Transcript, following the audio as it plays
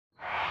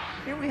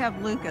Here we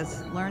have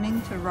Lucas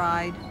learning to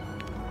ride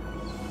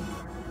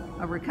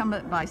a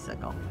recumbent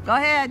bicycle. Go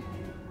ahead.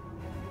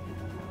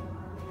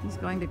 He's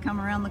going to come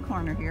around the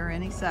corner here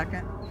any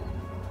second.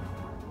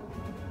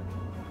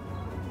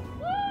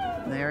 Woo!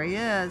 There he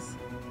is.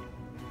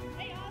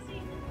 Hey,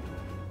 Ozzy.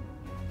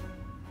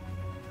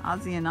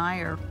 Ozzy and I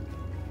are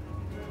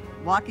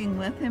walking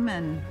with him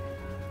and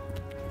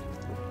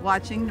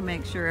watching to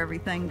make sure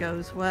everything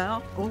goes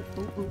well. Oh,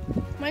 oh, oh.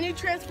 My new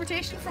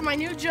transportation for my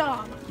new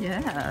job.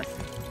 Yes.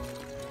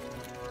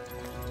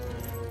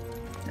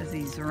 As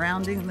he's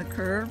rounding the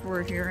curve,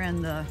 we're here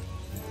in the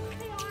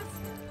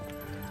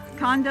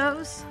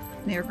condos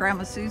near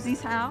Grandma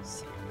Susie's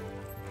house.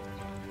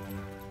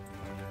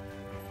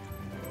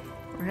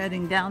 We're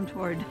heading down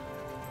toward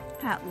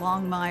Pat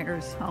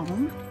Longmire's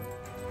home.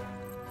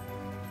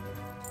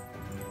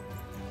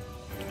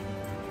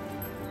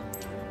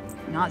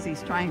 And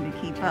Ozzy's trying to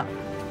keep up.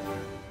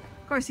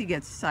 Of course, he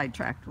gets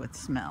sidetracked with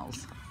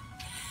smells. Can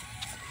I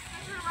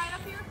turn right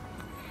up here?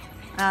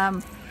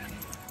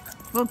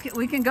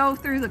 We can go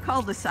through the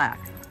cul-de-sac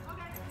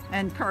Okay.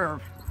 and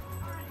curve.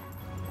 All right.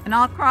 And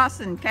I'll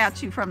cross and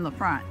catch you from the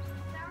front.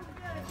 Sounds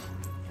good.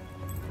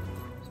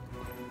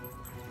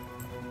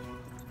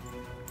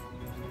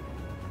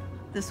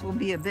 This will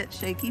be a bit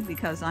shaky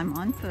because I'm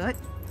on foot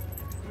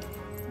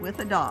with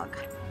a dog.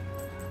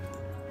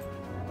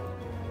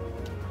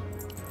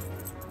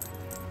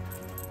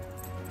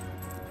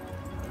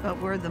 But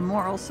we're the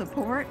moral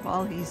support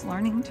while he's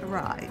learning to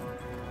ride.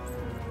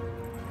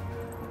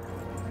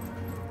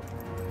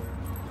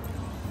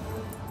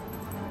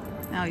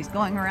 Now he's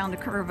going around a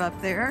curve up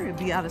there. He'll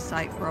be out of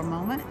sight for a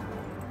moment.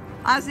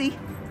 Ozzy,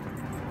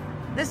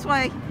 this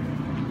way.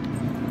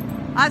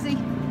 Ozzy,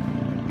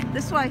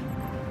 this way.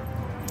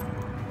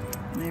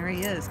 And there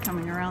he is,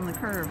 coming around the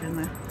curve in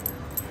the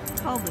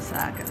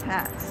cul-de-sac at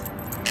Pat's.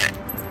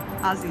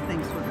 Ozzy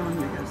thinks we're going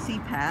to go see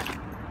Pat.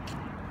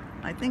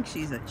 I think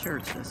she's at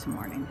church this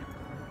morning.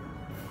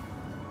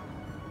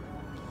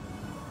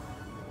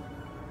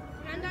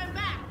 And I'm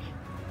back.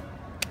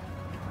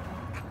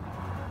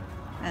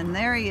 And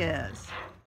there he is.